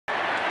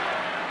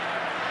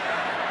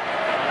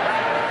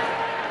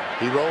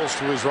He rolls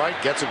to his right,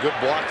 gets a good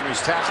block from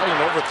his tackle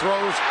and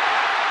overthrows.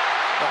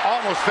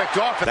 Almost picked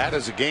off. That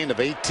is a gain of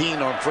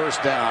 18 on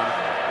first down.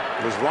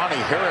 It was Ronnie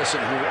Harrison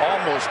who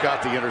almost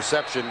got the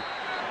interception.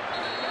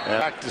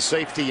 Back to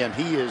safety, and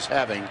he is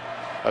having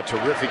a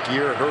terrific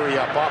year. Hurry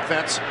up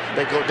offense.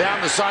 They go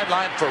down the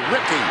sideline for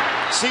Ricky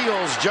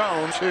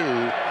Seals-Jones to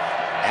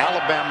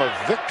Alabama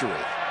victory.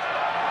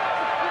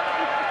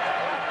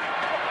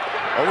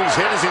 Oh, he's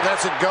hit as he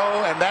lets it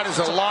go, and that is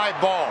a live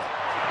ball.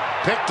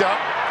 Picked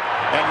up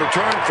and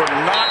returned for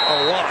not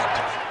a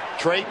lot.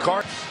 Trey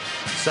Carson.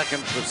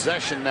 Second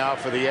possession now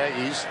for the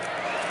Aggies.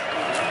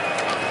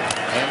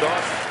 And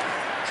off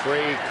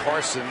Trey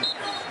Carson.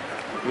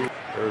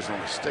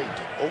 Arizona State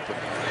to open.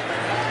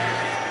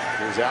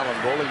 Here's Allen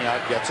rolling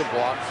out, gets a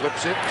block,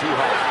 flips it too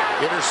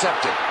high,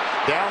 intercepted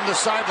down the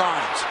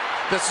sidelines.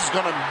 This is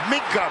going to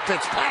Minka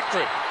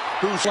Fitzpatrick,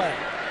 who's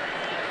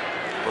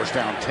first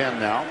down 10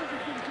 now.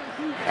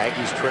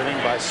 Aggies trailing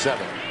by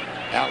 7.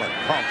 Allen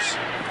pumps.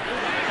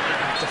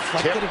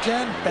 Deflected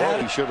again. Bad.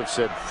 Well, he should have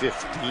said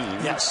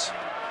 15. Yes.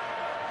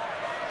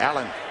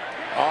 Allen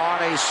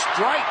on a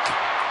strike.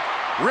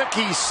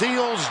 Ricky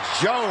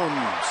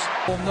Seals-Jones.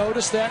 We'll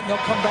notice that, and they'll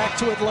come back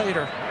to it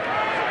later.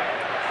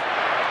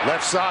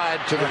 Left side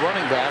to the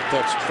running back.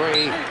 That's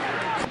Trey,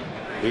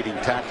 leading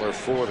tackler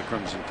for the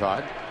Crimson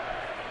Tide.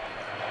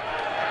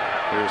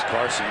 Here's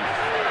Carson.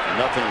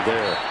 Nothing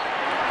there.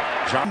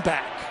 Jump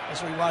back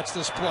as we watch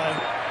this play.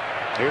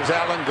 Here's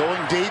Allen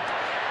going deep.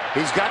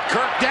 He's got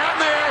Kirk down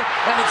there,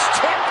 and it's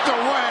tipped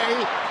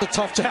away. A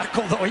tough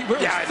tackle, though. He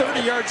really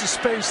 30 yards of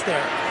space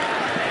there.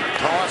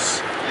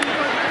 Toss.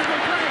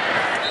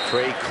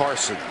 Trey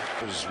Carson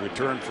is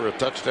returned for a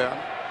touchdown.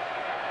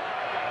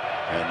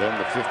 And then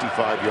the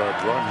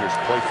 55-yard run. Here's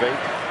play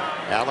fake.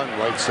 Allen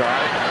right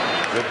side.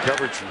 Good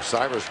coverage from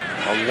Cyrus.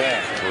 A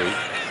long three.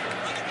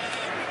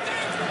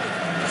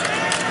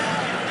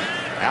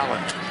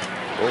 Allen.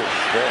 Oh,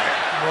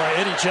 boy.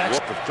 Eddie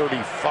Jackson. Up the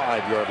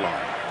 35-yard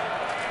line.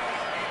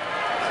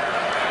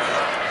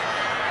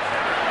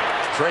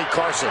 Trey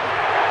Carson.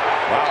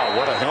 Wow,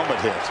 what a helmet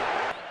hit.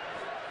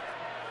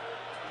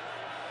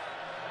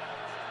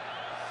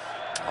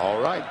 All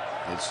right,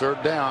 it's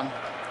third down.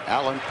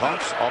 Allen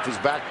pumps off his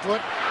back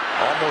foot.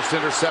 Almost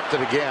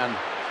intercepted again.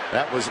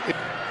 That was it.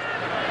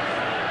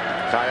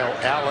 Kyle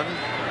Allen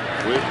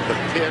with the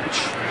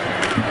pitch.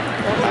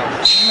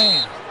 Oh,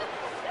 man.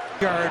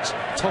 Yards,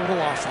 total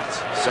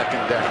offense.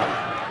 Second down.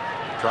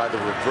 Try the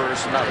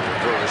reverse, not a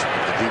reverse,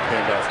 but the deep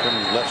handoff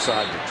coming left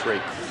side to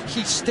Trey.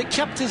 He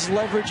kept his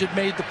leverage and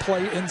made the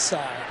play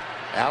inside.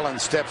 Allen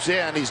steps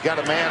in. He's got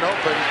a man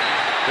open.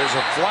 There's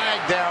a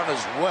flag down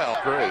as well.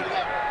 Great.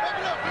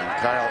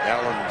 And Kyle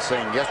Allen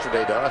saying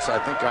yesterday to us, I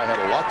think I had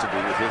a lot to do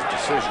with his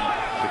decision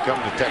to come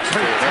to Texas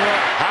A&M.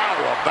 How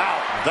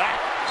about that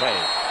play?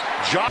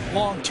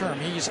 Long term,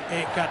 he's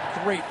got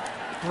great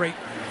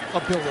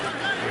ability.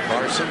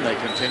 Carson, they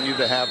continue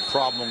to have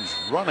problems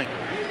running.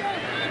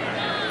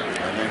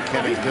 And then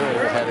Kenny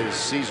Hill had his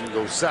season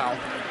go south.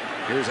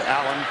 Here's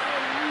Allen.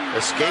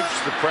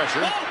 Escapes the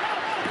pressure.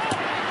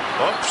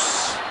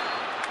 Oops.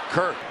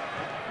 Kirk.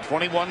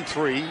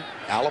 21-3,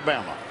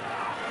 Alabama.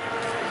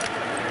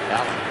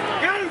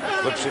 Allen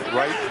flips it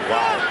right.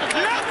 Wow.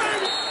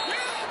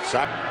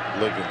 Side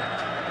ligament,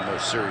 the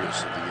most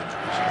serious of the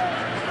injuries.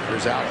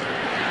 Here's Allen.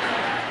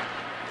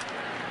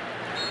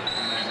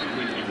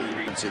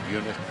 Defensive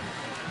unit.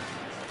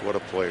 What a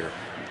player.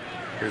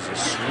 Here's a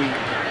sweep.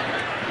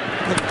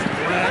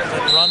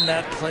 Run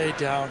that play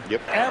down.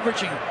 Yep.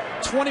 Averaging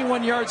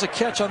 21 yards a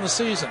catch on the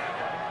season.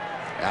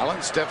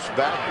 Allen steps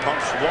back,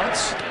 pumps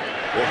once.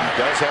 Well, he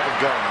does have a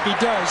gun. He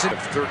does.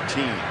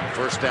 13,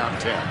 first down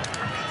 10.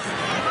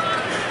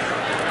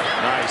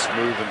 Nice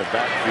move in the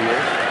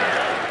backfield.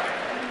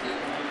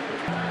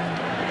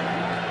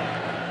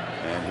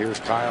 And here's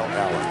Kyle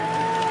Allen.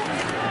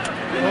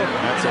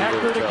 That's a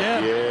little tough.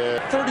 Again.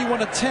 Yeah.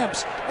 31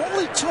 attempts,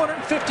 only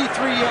 253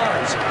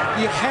 yards.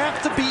 You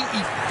have to be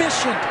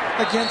efficient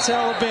against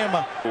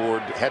Alabama.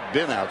 Had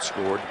been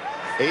outscored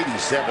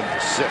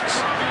 87-6.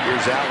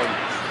 Here's Allen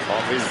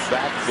off his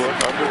back foot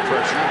under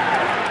pressure.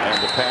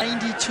 And the pass.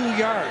 92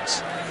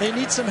 yards. They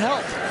need some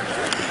help.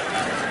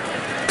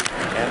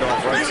 And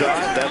off right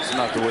side, that's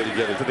not the way to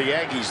get it. For the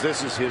Aggies,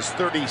 this is his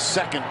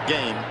 32nd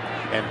game.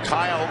 And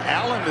Kyle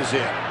Allen is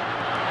in.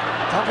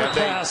 Double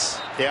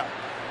pass. Yeah.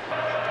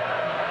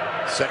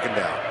 Second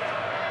down.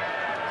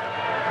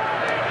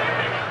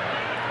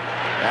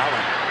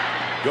 Allen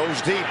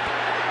goes deep.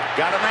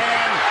 Got a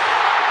man.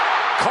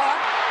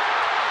 Caught.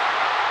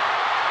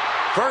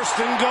 First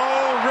and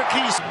goal.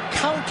 Ricky's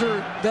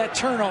counter that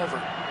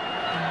turnover.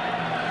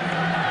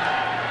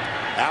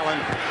 Allen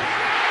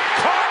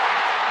caught.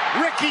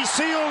 Ricky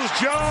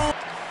Seals-Jones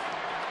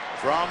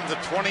from the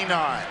 29.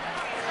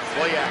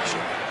 Play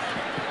action.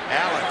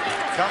 Allen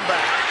come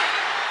back.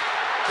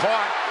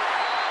 Caught.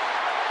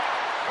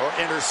 Or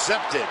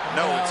intercepted.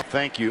 No, it's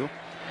thank you.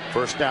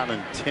 First down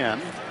and 10.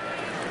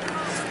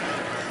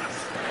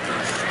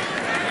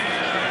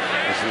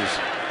 This is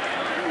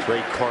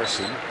Trey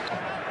Carson.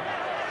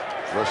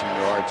 Rushing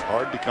yards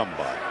hard to come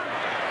by.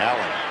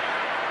 Allen.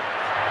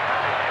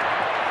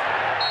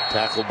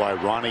 Tackled by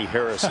Ronnie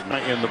Harrison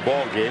in the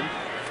ball game.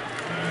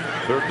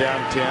 3rd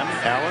down 10.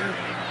 Allen.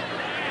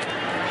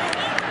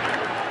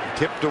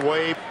 Tipped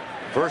away.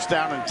 1st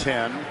down and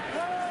 10.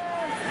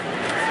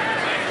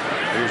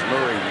 Here's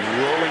Murray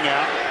rolling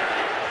out.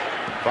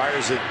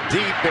 Fires it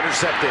deep.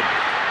 Intercepted.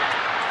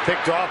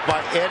 Picked off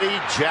by Eddie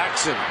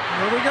Jackson.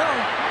 Here we go.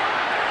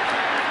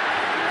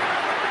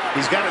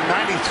 He's got a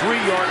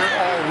 93-yarder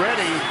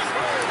already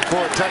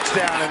for a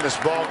touchdown in this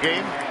ball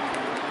game.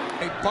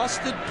 A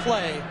busted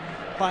play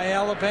by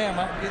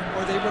Alabama,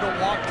 or they would have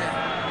walked in.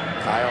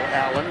 Kyle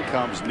Allen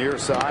comes near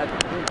side,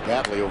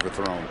 badly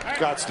overthrown.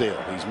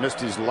 Scottsdale, he's missed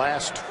his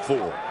last 4.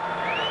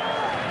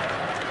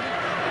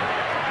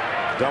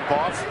 Dump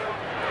off.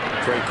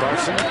 Trey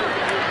Carson.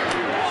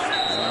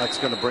 That's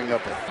going to bring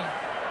up a.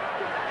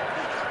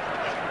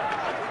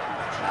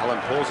 Allen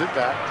pulls it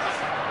back.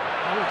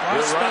 A lot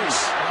of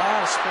space. A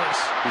lot of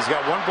space. He's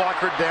got one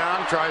blocker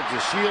down, tries to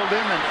shield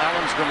him, and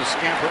Allen's going to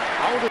scamper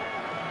out.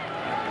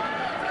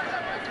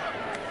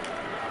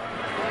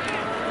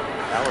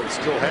 Allen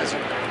still has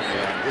it,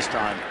 and this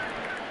time.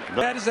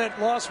 No. Bad as that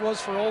loss was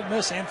for Ole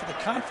Miss and for the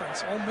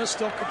conference, Ole Miss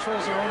still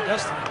controls their own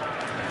destiny.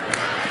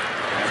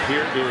 And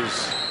here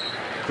is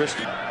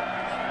Christian.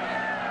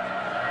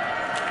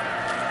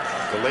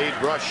 Delayed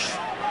rush.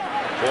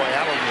 Boy,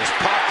 Allen was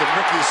popped, and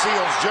Ricky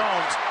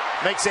Seals-Jones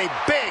makes a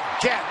big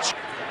catch.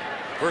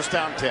 1st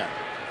down 10.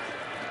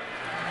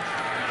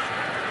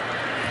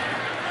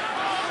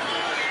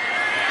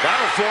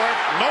 Battle for it.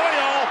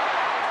 Noyle.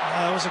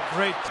 That was a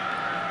great.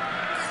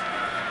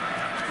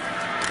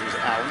 Here's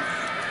Allen.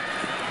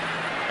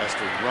 Has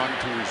to run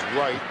to his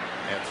right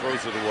and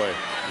throws it away.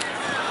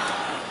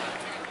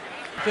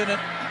 Bennett.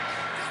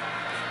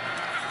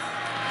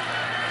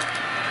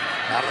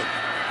 Allen.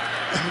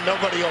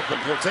 Nobody open.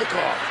 He'll take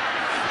off.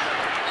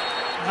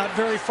 Not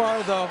very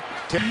far, though.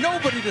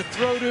 Nobody to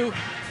throw to.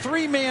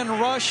 3-man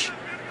rush,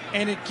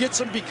 and it gets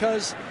him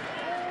because.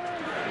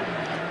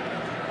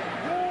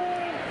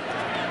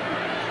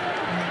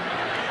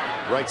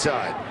 Right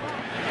side.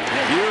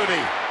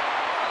 Beauty.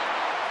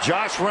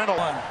 Josh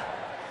Reynolds.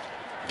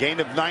 Gain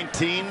of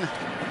 19.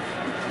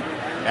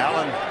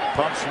 Allen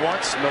pumps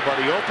once.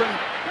 Nobody open.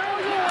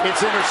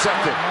 It's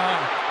intercepted.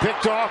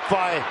 Picked off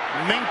by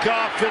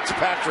Minkah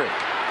Fitzpatrick.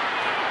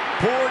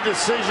 Poor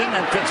decision,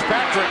 and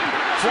Fitzpatrick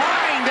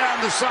flying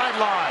down the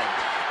sideline.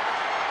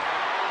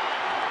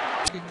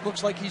 It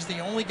looks like he's the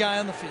only guy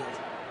on the field.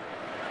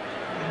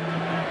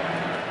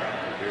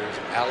 Here's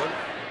Allen.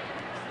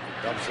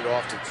 Dumps it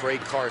off to Trey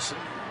Carson.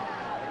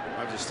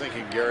 I'm just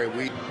thinking, Gary,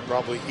 we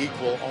probably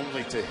equal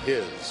only to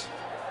his.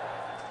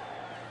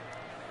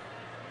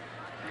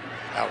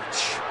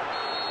 Ouch.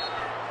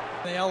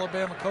 The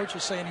Alabama coach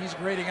is saying he's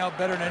grading out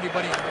better than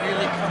anybody and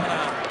really coming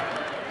out.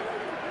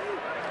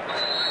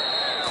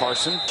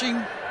 Carson.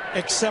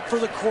 Except for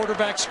the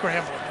quarterback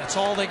scrambling. That's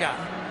all they got.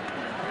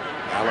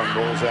 Allen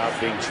rolls out,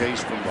 being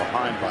chased from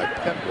behind by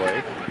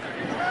Petway.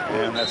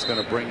 And that's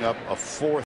going to bring up a 4th.